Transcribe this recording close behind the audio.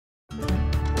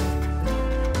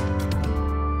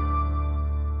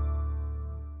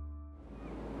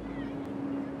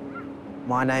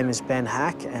My name is Ben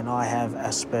Haack and I have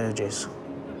Asperger's.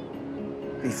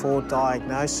 Before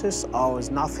diagnosis, I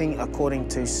was nothing according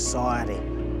to society.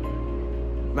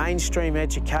 Mainstream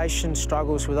education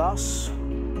struggles with us.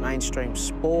 Mainstream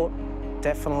sport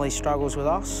definitely struggles with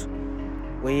us.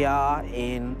 We are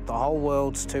in the whole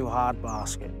world's too hard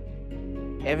basket.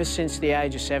 Ever since the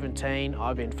age of 17,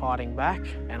 I've been fighting back,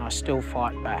 and I still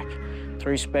fight back.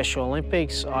 Through Special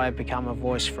Olympics, I have become a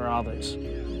voice for others.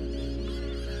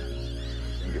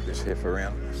 Get this heifer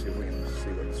around, see if we can see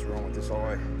what's wrong with this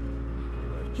eye.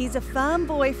 He's a farm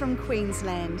boy from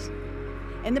Queensland.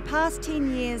 In the past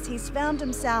 10 years, he's found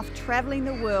himself travelling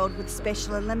the world with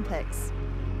Special Olympics.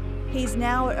 He's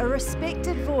now a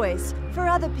respected voice for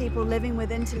other people living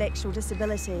with intellectual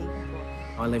disability.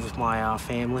 I live with my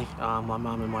family, my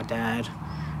mum and my dad.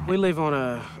 We live on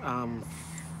a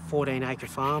 14-acre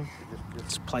farm.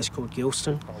 It's a place called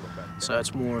Gilston, so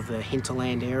it's more of the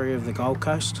hinterland area of the Gold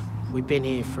Coast. We've been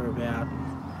here for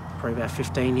probably about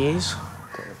 15 years.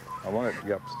 I wanted to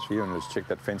go up to you and just check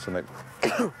that fence on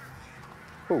that.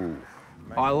 Ooh.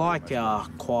 I like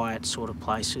quiet sort of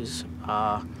places.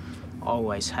 I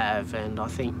always have, and I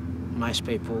think most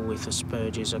people with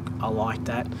Asperger's are like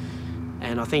that.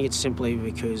 And I think it's simply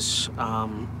because,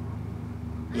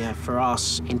 yeah, for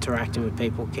us, interacting with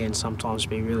people can sometimes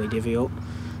be really difficult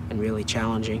and really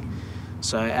challenging.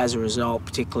 So as a result,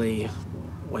 particularly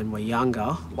when we're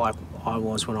younger, like I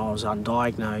was when I was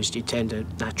undiagnosed, you tend to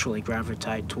naturally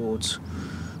gravitate towards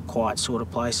quiet sort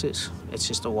of places. It's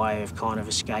just a way of kind of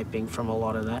escaping from a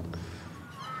lot of that.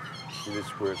 See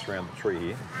this works around the tree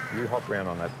here. You hop around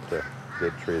on that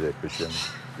dead tree there, because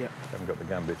you haven't got the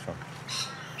gum bits on.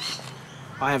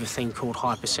 I have a thing called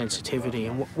hypersensitivity,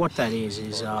 and what that is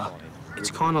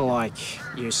it's kind of like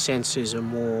your senses are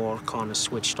more kind of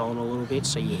switched on a little bit,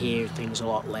 so you hear things a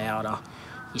lot louder,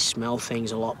 you smell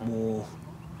things a lot more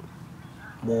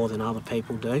than other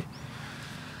people do.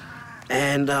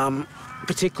 And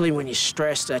particularly when you're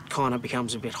stressed, that kind of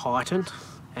becomes a bit heightened.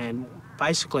 And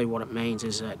basically what it means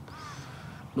is that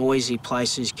noisy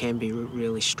places can be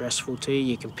really stressful to you.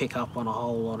 You can pick up on a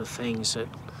whole lot of things that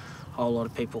a whole lot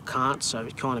of people can't, so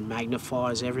it kind of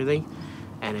magnifies everything.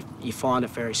 And you find it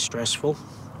very stressful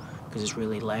because it's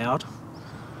really loud.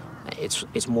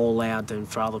 It's more loud than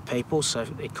for other people, so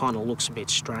it kind of looks a bit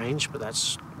strange, but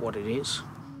that's what it is.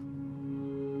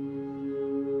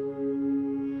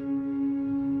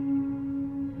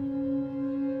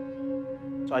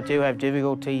 I do have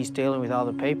difficulties dealing with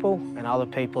other people, and other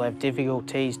people have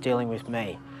difficulties dealing with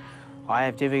me. I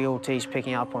have difficulties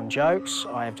picking up on jokes,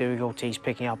 I have difficulties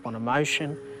picking up on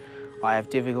emotion, I have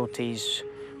difficulties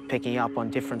picking up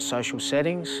on different social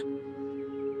settings.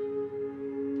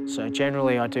 So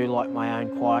generally I do like my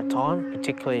own quiet time,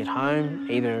 particularly at home,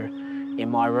 either in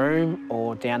my room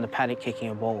or down the paddock kicking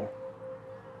a ball.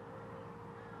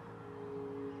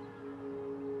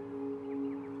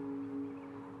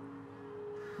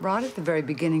 Right at the very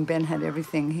beginning, Ben had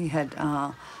everything. He had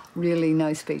really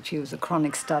no speech. He was a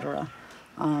chronic stutterer.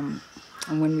 And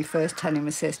when we first had him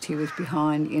assessed, he was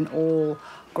behind in all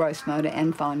gross motor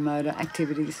and fine motor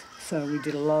activities. So we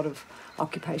did a lot of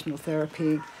occupational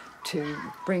therapy to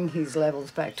bring his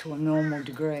levels back to a normal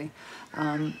degree.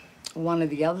 One of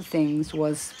the other things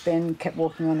was Ben kept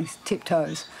walking on his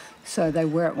tiptoes. So they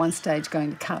were at one stage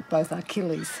going to cut both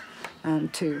Achilles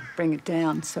to bring it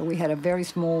down. So we had a very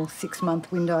small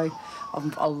 6-month window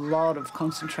of a lot of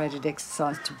concentrated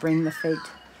exercise to bring the feet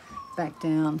back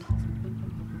down.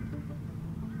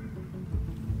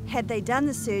 Had they done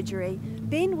the surgery,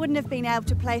 Ben wouldn't have been able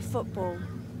to play football.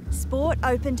 Sport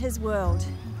opened his world.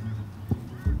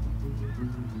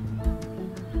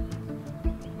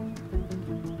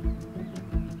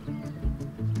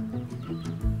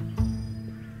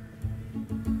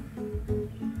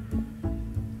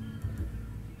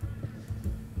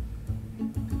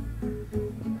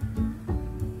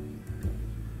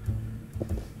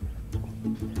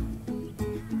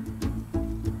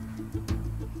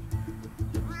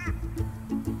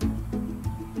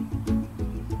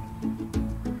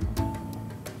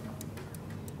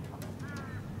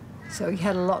 So he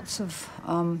had lots of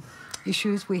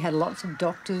issues. We had lots of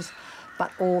doctors,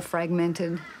 but all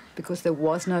fragmented because there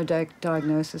was no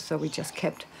diagnosis, so we just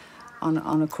kept on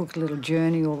a crooked little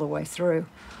journey all the way through.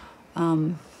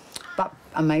 But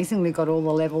amazingly got all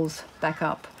the levels back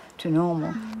up to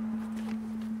normal.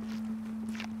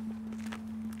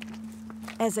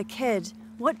 As a kid,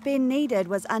 what Ben needed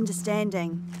was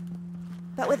understanding.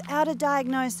 But without a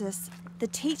diagnosis, the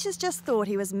teachers just thought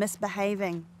he was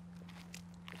misbehaving.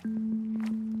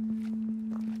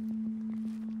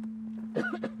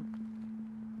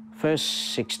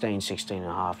 First 16 and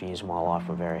a half years of my life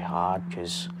were very hard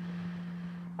because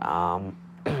I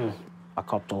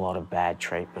copped a lot of bad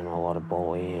treatment, a lot of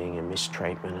bullying and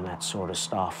mistreatment and that sort of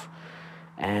stuff.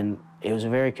 And it was a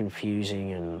very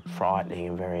confusing and frightening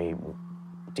and very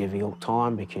difficult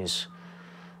time because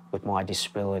with my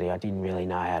disability, I didn't really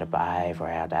know how to behave or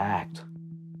how to act.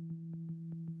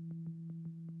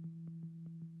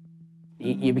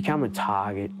 You become a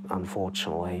target,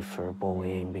 unfortunately, for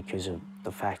bullying because of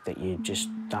the fact that you just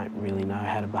don't really know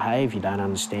how to behave. You don't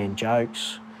understand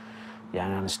jokes. You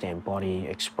don't understand body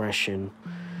expression.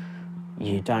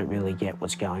 You don't really get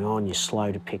what's going on. You're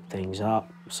slow to pick things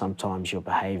up. Sometimes your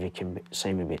behaviour can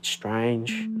seem a bit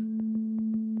strange.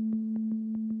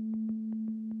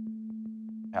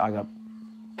 I got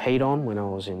peed on when I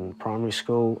was in primary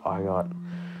school. I got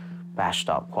bashed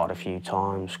up quite a few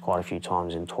times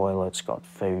in toilets, got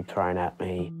food thrown at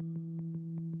me.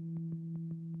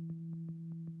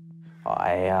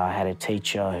 I had a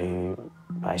teacher who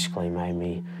basically made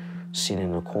me sit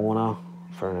in the corner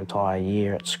for an entire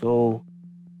year at school.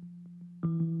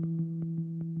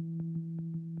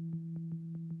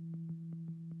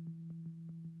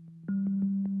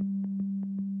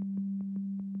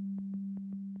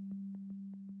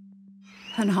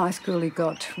 In high school, he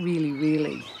got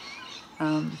really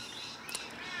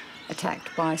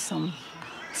attacked by some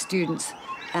students,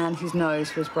 and his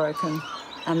nose was broken,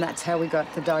 and that's how we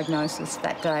got the diagnosis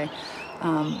that day.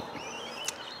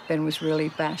 Ben was really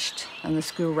bashed, and the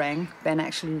school rang. Ben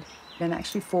actually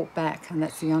fought back, and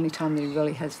that's the only time that he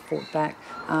really has fought back.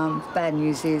 Bad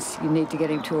news is you need to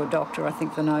get him to a doctor. I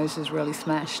think the nose is really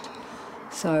smashed.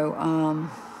 So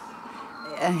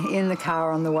in the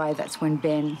car on the way, that's when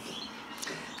Ben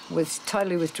was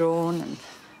totally withdrawn and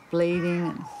bleeding,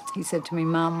 and he said to me,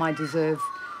 "Mum, I deserve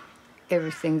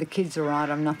everything. The kids are right,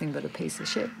 I'm nothing but a piece of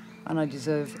shit, and I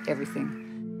deserve everything."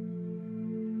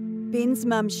 Ben's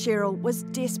mum, Cheryl, was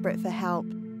desperate for help.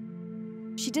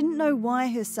 She didn't know why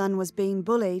her son was being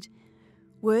bullied.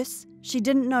 Worse, she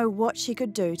didn't know what she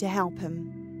could do to help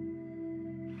him.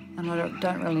 And I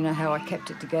don't really know how I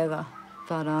kept it together,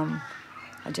 but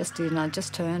I just did, and I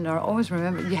just turned. I always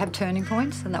remember you have turning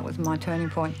points, and that was my turning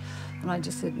point. And I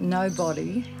just said,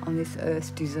 nobody on this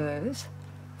earth deserves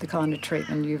the kind of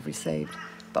treatment you've received,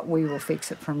 but we will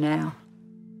fix it from now.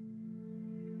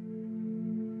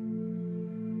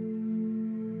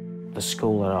 The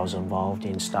school that I was involved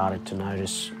in started to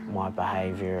notice my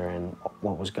behaviour and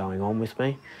what was going on with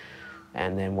me.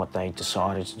 And then what they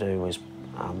decided to do was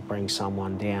bring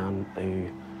someone down who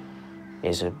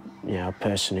is a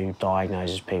person who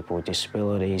diagnoses people with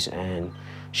disabilities, and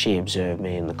she observed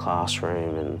me in the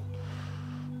classroom and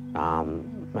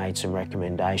made some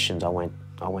recommendations. I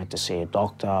went to see a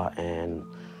doctor, and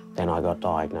then I got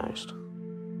diagnosed.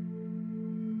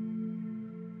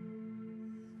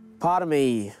 Part of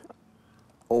me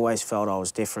always felt I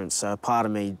was different, so part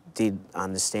of me did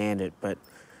understand it, but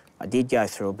I did go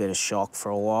through a bit of shock for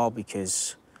a while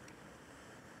because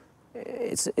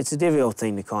it's a difficult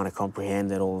thing to kind of comprehend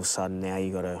that all of a sudden now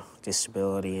you've got a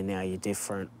disability and now you're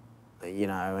different,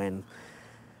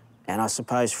 and I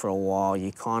suppose for a while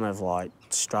you're kind of like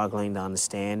struggling to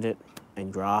understand it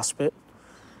and grasp it,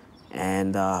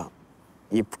 and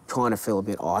you kind of feel a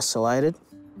bit isolated.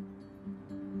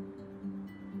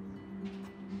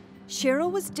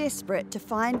 Cheryl was desperate to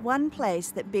find one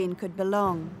place that Ben could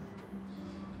belong.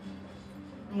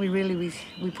 We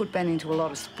put Ben into a lot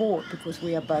of sport because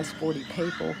we are both sporty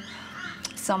people.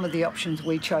 Some of the options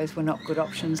we chose were not good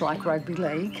options, like rugby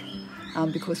league.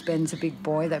 Because Ben's a big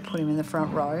boy, they put him in the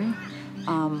front row,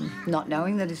 not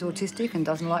knowing that he's autistic and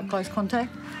doesn't like close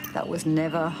contact. That was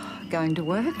never going to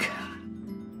work.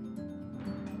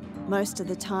 Most of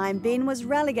the time, Ben was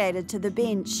relegated to the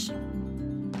bench.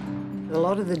 A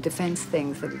lot of the defence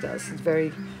things that he does is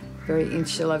very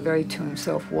insular, very to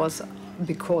himself, was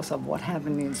because of what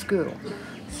happened in school.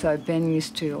 So Ben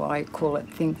used to, I call it,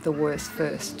 think the worst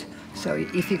first. So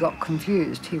if he got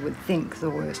confused, he would think the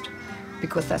worst,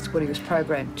 because that's what he was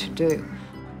programmed to do.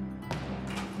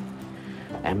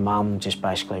 And Mum just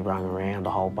basically rung around a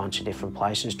whole bunch of different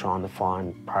places trying to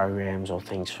find programs or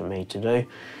things for me to do.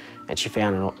 And she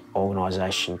found an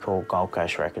organisation called Gold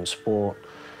Coast Rec and Sport.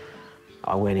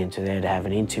 I went into there to have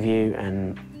an interview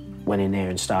and went in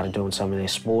there and started doing some of their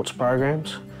sports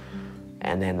programs.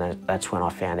 And then that's when I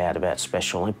found out about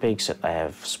Special Olympics, that they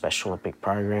have Special Olympic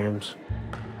programs.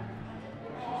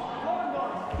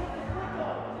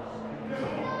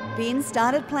 Ben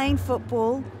started playing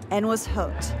football and was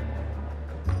hooked.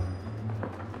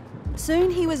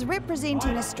 Soon he was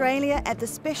representing Australia at the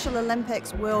Special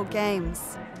Olympics World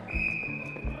Games.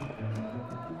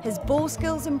 His ball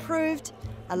skills improved,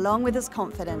 along with his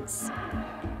confidence.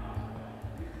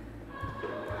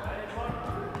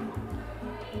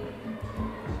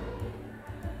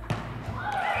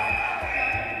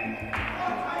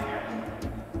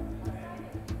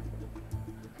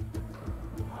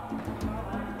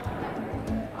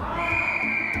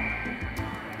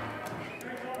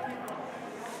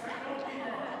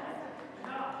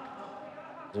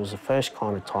 It was the first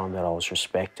kind of time that I was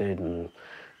respected and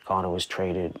kind of was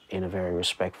treated in a very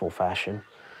respectful fashion.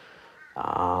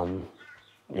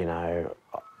 You know,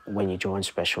 when you join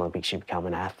Special Olympics, you become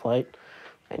an athlete,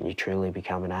 and you truly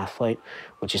become an athlete,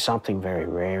 which is something very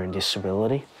rare in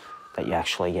disability, that you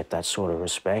actually get that sort of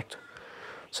respect.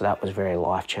 So that was very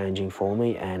life-changing for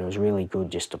me, and it was really good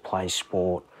just to play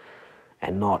sport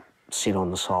and not sit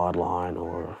on the sideline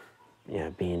or, you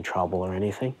know, be in trouble or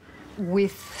anything.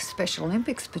 With Special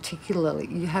Olympics particularly,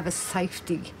 you have a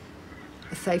safety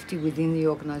within the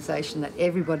organisation, that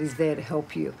everybody's there to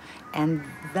help you, and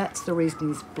that's the reason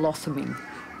he's blossoming,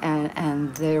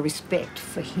 and their respect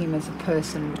for him as a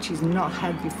person, which he's not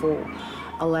had before,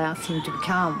 allows him to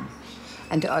become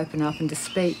and to open up and to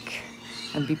speak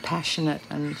and be passionate,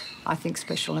 and I think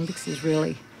Special Olympics is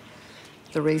really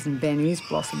the reason Ben is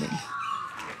blossoming.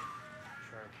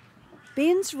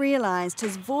 Ben's realised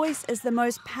his voice is the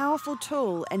most powerful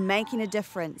tool in making a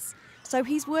difference, so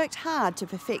he's worked hard to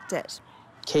perfect it.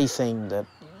 Key thing that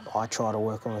I try to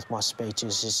work on with my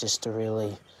speeches is just to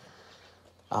really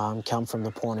come from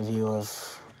the point of view of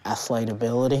athlete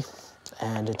ability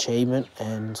and achievement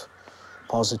and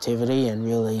positivity, and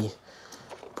really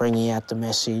bringing out the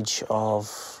message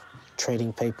of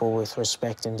treating people with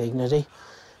respect and dignity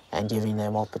and giving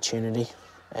them opportunity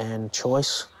and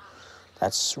choice.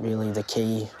 That's really the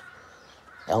key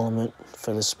element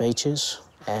for the speeches,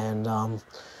 and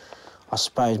I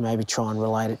suppose maybe try and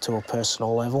relate it to a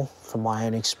personal level from my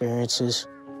own experiences.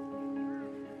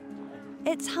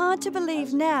 It's hard to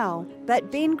believe now, but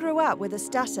Ben grew up with a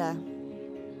stutter.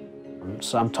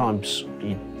 Sometimes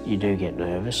you do get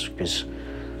nervous, because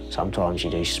sometimes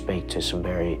you do speak to some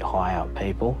very high up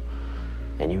people,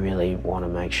 and you really want to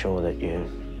make sure that you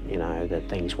know that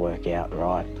things work out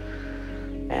right,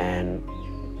 and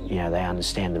you know they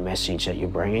understand the message that you're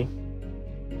bringing.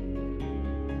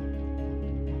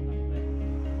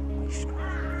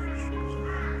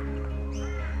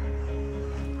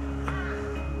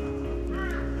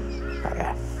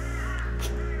 Okay.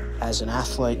 As an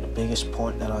athlete, the biggest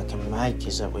point that I can make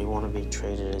is that we want to be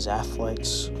treated as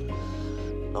athletes,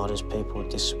 not as people with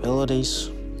disabilities.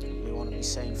 We want to be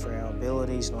seen for our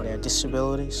abilities, not our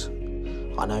disabilities.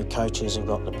 I know coaches have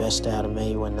got the best out of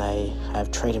me when they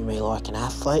have treated me like an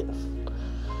athlete.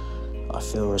 I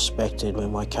feel respected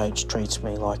when my coach treats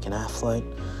me like an athlete,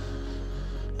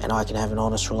 and I can have an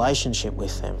honest relationship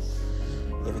with them.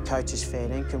 If a coach is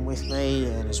fair income with me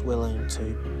and is willing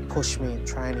to push me in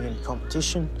training and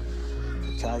competition,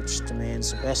 the coach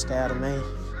demands the best out of me.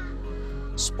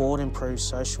 Sport improves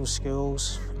social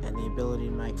skills and the ability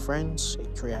to make friends.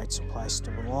 It creates a place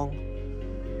to belong.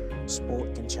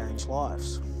 Sport can change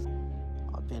lives.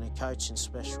 I've been a coach in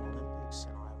Special Olympics,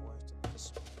 and I've worked in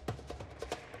this.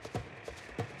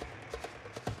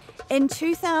 In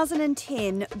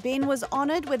 2010, Ben was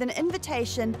honoured with an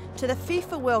invitation to the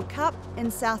FIFA World Cup in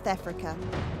South Africa.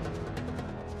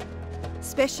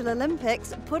 Special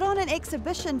Olympics put on an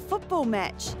exhibition football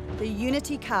match, the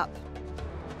Unity Cup.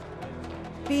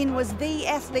 Ben was the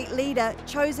athlete leader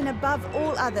chosen above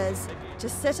all others to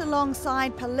sit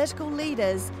alongside political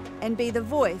leaders and be the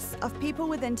voice of people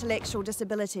with intellectual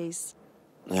disabilities.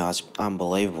 You know, it's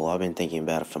unbelievable. I've been thinking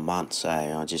about it for months.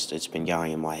 It's been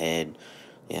going in my head,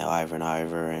 you know, over and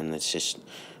over, and it's just,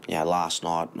 you know, last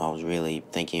night I was really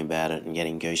thinking about it and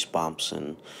getting goosebumps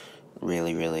and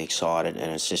really, really excited,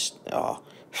 and it's just, oh,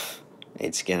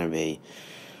 it's going to be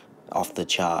off the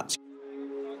charts.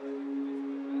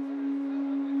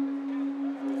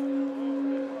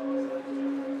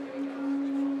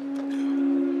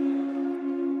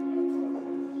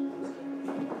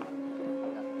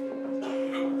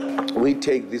 We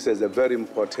take this as a very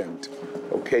important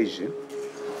occasion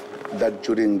that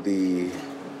during the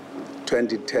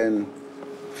 2010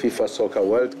 FIFA Soccer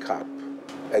World Cup,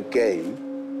 a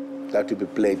game that will be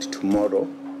played tomorrow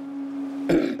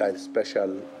by the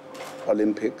Special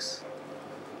Olympics,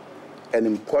 an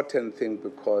important thing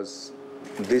because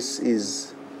this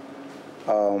is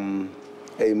a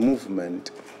movement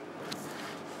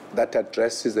that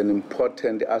addresses an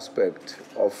important aspect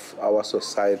of our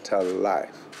societal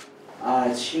life.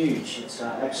 It's huge. It's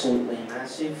absolutely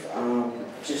massive. I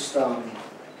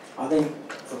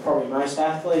think for probably most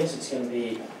athletes, it's going to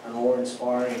be an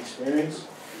awe-inspiring experience.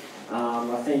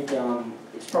 I think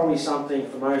it's probably something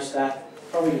for most,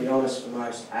 probably to be honest, for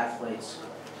most athletes,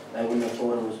 they wouldn't have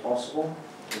thought it was possible,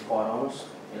 to be quite honest,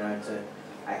 you know, to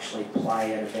actually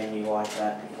play at a venue like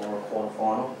that before a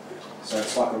quarter-final. So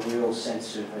it's like a real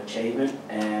sense of achievement,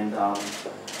 and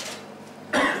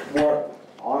what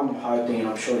I'm hoping, and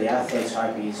I'm sure the athletes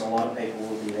hoping, is a lot of people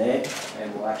will be there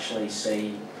and will actually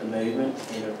see the movement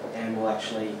and will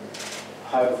actually,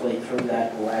 hopefully through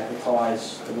that, will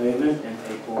advertise the movement and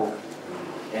people,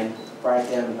 and break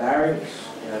down the barriers.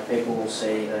 You know, people will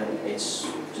see that it's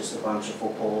just a bunch of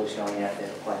footballers going out there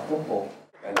to play football.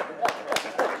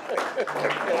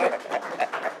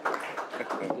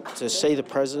 To see the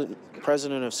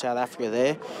president of South Africa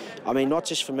there, I mean, not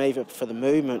just for me, but for the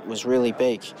movement, was really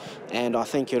big. And I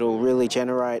think it'll really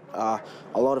generate a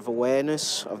lot of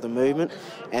awareness of the movement.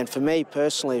 And for me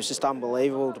personally, it was just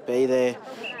unbelievable to be there,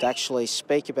 to actually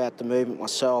speak about the movement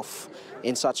myself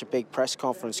in such a big press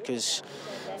conference, because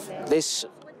this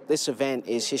event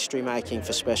is history-making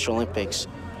for Special Olympics.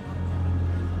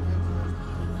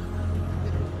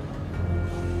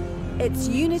 It's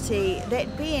unity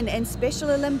that Ben and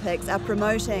Special Olympics are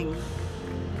promoting.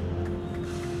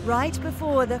 Right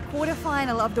before the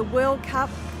quarter-final of the World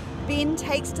Cup, Ben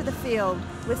takes to the field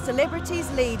with celebrities,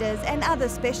 leaders and other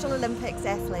Special Olympics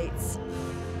athletes.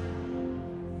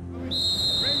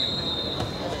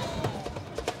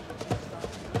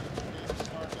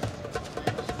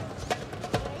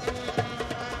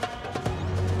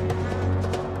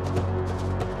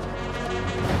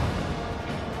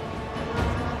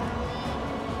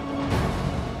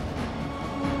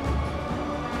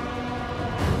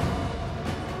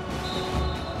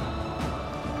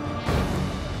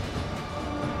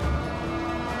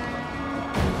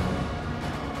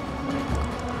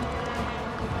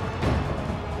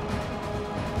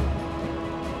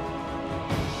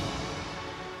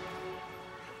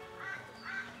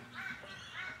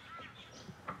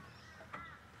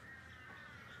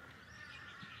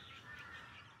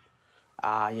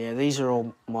 Yeah, these are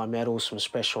all my medals from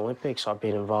Special Olympics. I've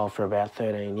been involved for about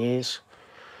 13 years.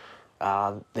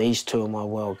 These two are my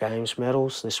World Games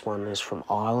medals. This one is from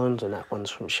Ireland and that one's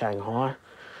from Shanghai.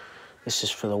 This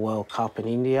is for the World Cup in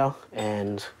India,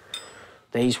 and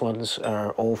these ones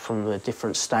are all from the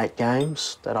different state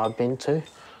games that I've been to.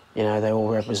 You know, they all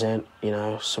represent, you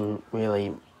know, some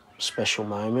really special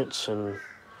moments and,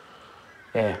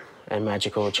 yeah, and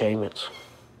magical achievements.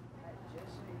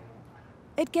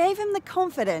 It gave him the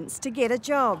confidence to get a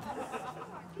job.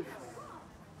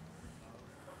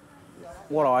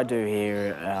 What I do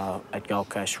here at Gold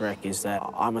Coast Rec is that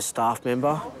I'm a staff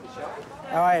member.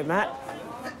 How are you, Matt?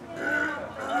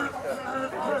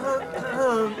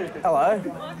 Hello.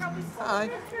 Hi.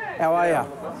 How are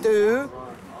you? Do?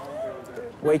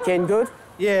 Weekend good?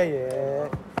 Yeah.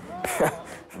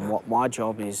 What my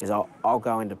job is I'll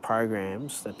go into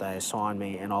programs that they assign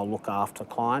me and I'll look after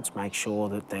clients, make sure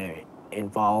that they're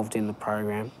involved in the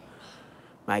program,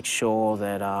 make sure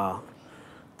that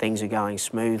things are going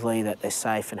smoothly, that they're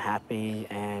safe and happy,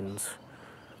 and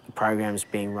the program's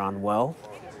being run well.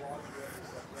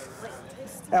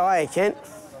 How are you, Kent?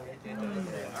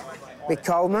 Bit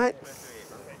cold, mate?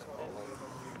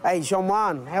 Hey,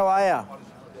 Jean-Juan, how are you?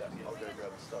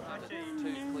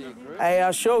 Hey,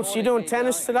 Schultz, you doing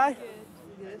tennis today?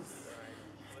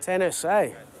 Tennis,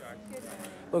 hey.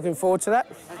 Looking forward to that?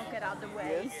 I'll get out the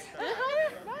way.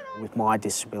 With my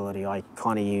disability, I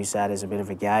kind of use that as a bit of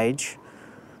a gauge.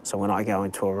 So when I go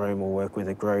into a room or work with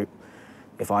a group,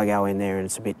 if I go in there and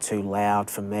it's a bit too loud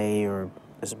for me, or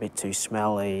it's a bit too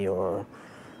smelly, or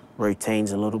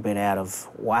routine's a little bit out of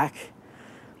whack,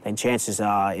 then chances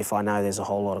are, if I know there's a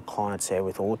whole lot of clients there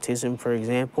with autism, for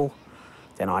example,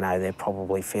 then I know they're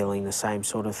probably feeling the same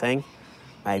sort of thing,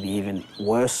 maybe even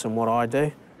worse than what I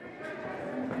do.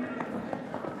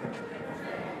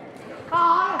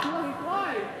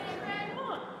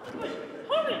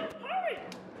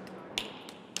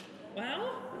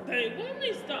 Well, the one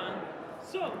is done.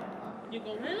 So, you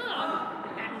go in up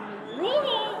and roll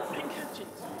off and catch it.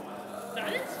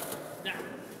 Got it? Now,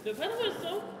 the pedal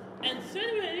whistle and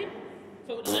stand ready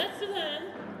for the last to land.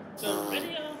 So,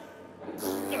 ready up,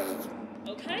 go.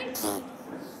 Okay?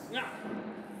 Now,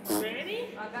 ready?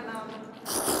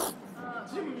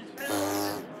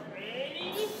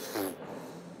 Ready?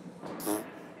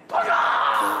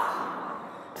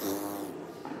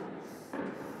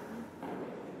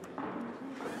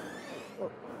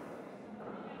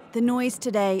 The noise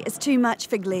today is too much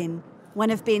for Glenn, one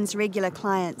of Ben's regular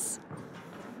clients.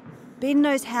 Ben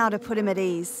knows how to put him at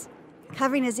ease.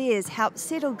 Covering his ears helps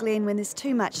settle Glenn when there's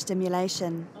too much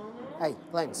stimulation. Hey,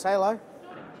 Glenn, say hello.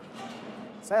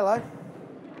 Say hello.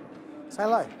 Say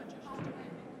hello.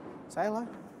 Say hello.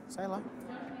 Say hello.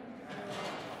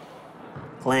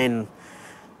 Glenn,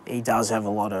 he does have a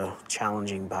lot of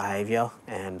challenging behaviour,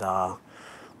 and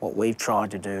what we've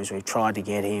tried to do is we've tried to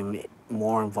get him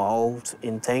more involved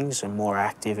in things and more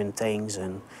active in things,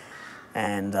 and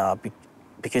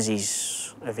because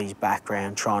of his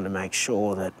background, trying to make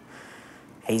sure that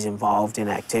he's involved in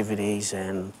activities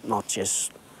and not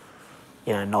just,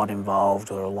 you know, not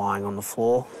involved or lying on the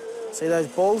floor. See those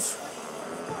balls?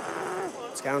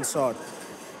 Let's go inside.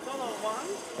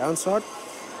 Go inside.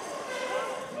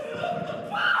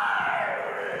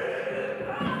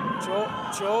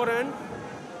 Jordan,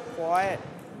 quiet.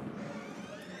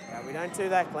 No, we don't do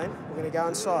that, Glenn. We're going to go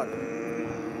inside.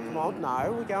 Come on,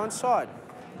 no, we go inside.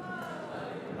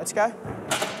 Let's go.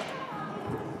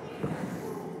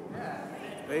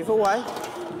 Move away.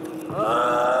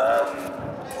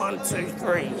 1, 2,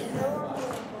 3.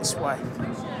 This way.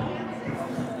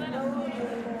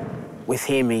 With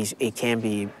him, he can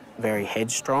be very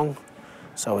headstrong.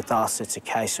 So with us, it's a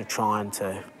case of trying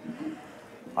to,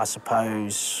 I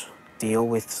suppose, deal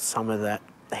with some of that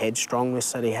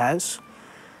headstrongness that he has.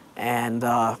 And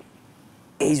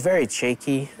he's very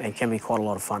cheeky and can be quite a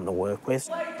lot of fun to work with.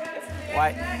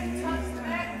 Wait.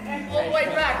 All the way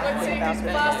back. Let's see who's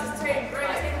fastest team.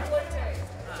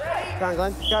 Go on,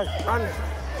 Glenn. Go. Run.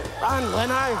 Run,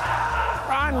 Gleno.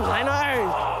 Run, Gleno.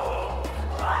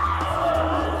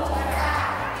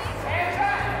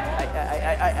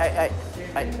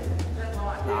 Hey.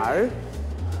 No.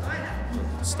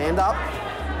 Stand up.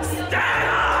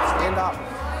 Stand up.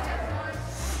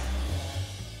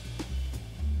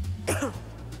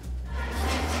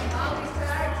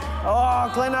 Oh,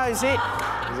 Gleno's it.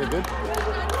 Is it good?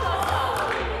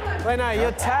 Gleno,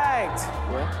 you're tagged.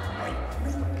 Yeah.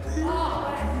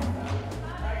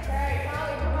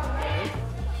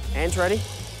 Hands ready.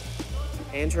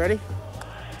 Hands ready.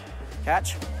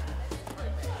 Catch.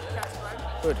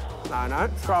 Good. No,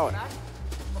 throw it.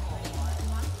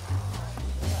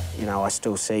 You know, I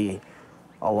still see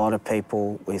a lot of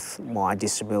people with my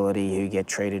disability who get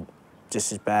treated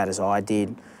just as bad as I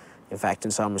did. In fact,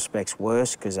 in some respects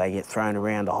worse, because they get thrown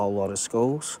around a whole lot of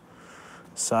schools.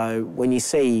 So when you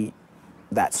see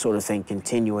that sort of thing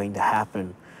continuing to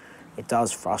happen, it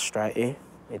does frustrate you.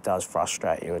 It does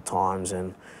frustrate you at times,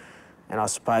 and I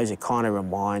suppose it kind of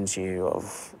reminds you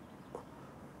of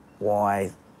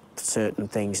why certain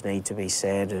things need to be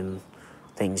said and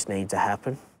things need to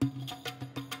happen.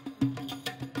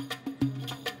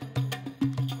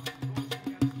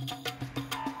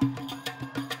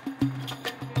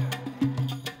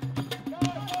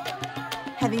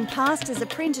 Having passed his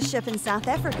apprenticeship in South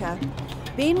Africa,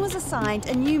 Ben was assigned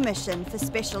a new mission for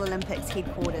Special Olympics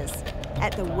headquarters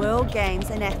at the World Games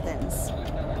in Athens.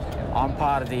 I'm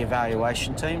part of the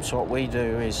evaluation team, so what we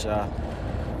do is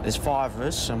there's 5 of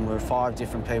us, and we're 5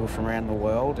 different people from around the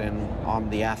world, and I'm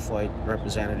the athlete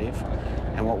representative.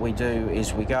 And what we do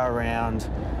is we go around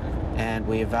and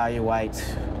we evaluate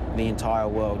the entire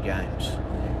World Games.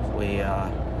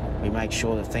 We make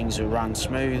sure that things are run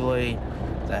smoothly,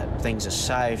 that things are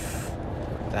safe,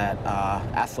 that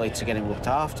athletes are getting looked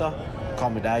after,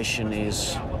 accommodation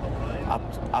is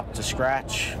up to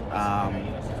scratch,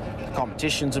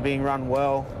 competitions are being run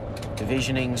well,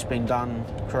 divisioning's been done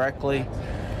correctly.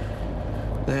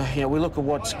 You know, we look at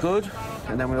what's good,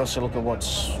 and then we also look at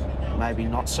what's maybe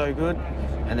not so good,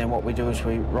 and then what we do is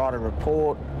we write a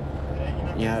report,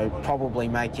 you know, probably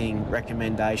making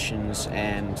recommendations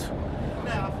and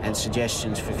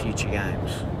suggestions for future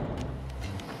games.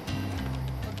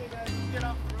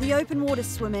 The open water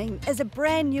swimming is a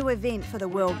brand new event for the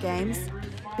World Games.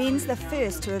 Ben's the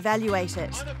first to evaluate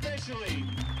it. Unofficially,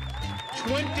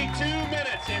 22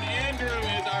 minutes, and Andrew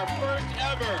is our first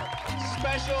ever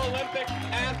Special Olympic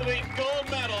athlete gold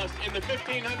medalist in the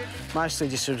 1500. Mostly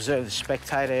just to observe the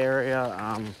spectator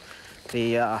area,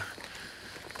 the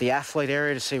athlete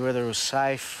area to see whether it was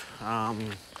safe,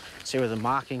 see whether the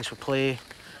markings were clear,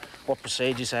 what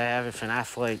procedures they have if an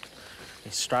athlete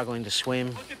is struggling to swim.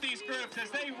 Look at these groups as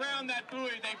they round that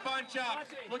buoy, they bunch up.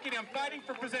 Look at him fighting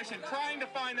for position, trying to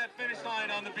find that finish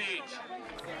line on the beach.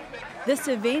 This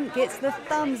event gets the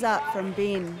thumbs up from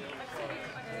Ben.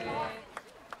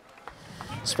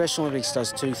 Special Olympics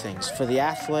does 2 things. For the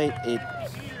athlete,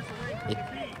 it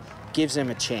gives them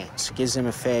a chance, gives them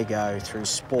a fair go through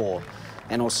sport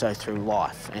and also through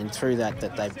life. And through that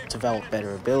they develop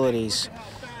better abilities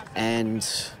and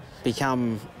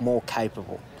become more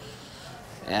capable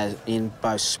in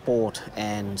both sport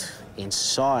and in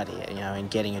society, you know, in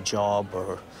getting a job,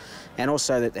 and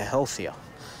also that they're healthier.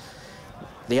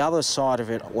 The other side of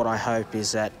it, what I hope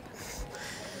is that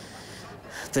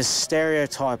the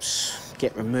stereotypes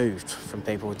get removed from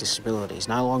people with disabilities.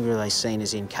 No longer are they seen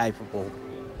as incapable.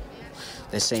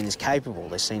 They're seen as capable.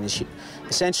 They're seen as,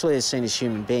 essentially they're seen as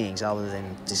human beings other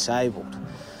than disabled.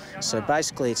 So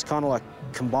basically it's kind of like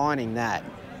combining that,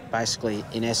 basically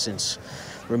in essence,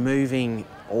 removing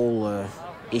all the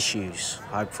issues,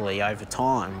 hopefully over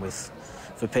time,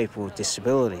 for people with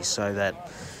disabilities, so that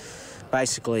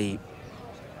basically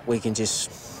we can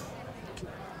just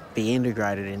be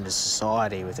integrated into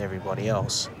society with everybody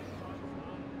else.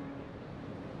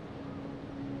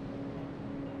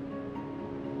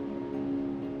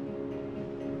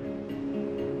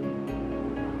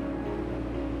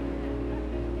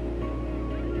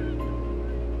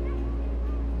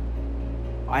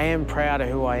 I am proud of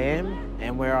who I am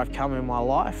and where I've come in my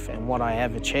life and what I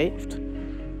have achieved.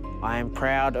 I am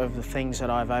proud of the things that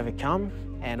I've overcome,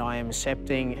 and I am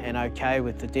accepting and okay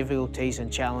with the difficulties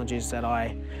and challenges that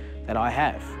I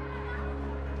have.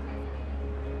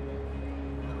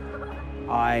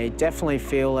 I definitely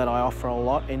feel that I offer a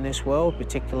lot in this world,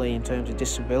 particularly in terms of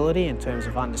disability, in terms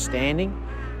of understanding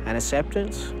and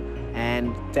acceptance,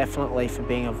 and definitely for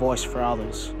being a voice for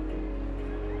others.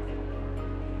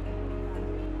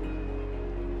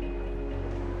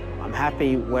 I'm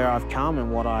happy where I've come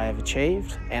and what I have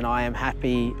achieved, and I am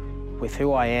happy with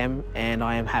who I am, and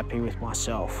I am happy with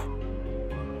myself.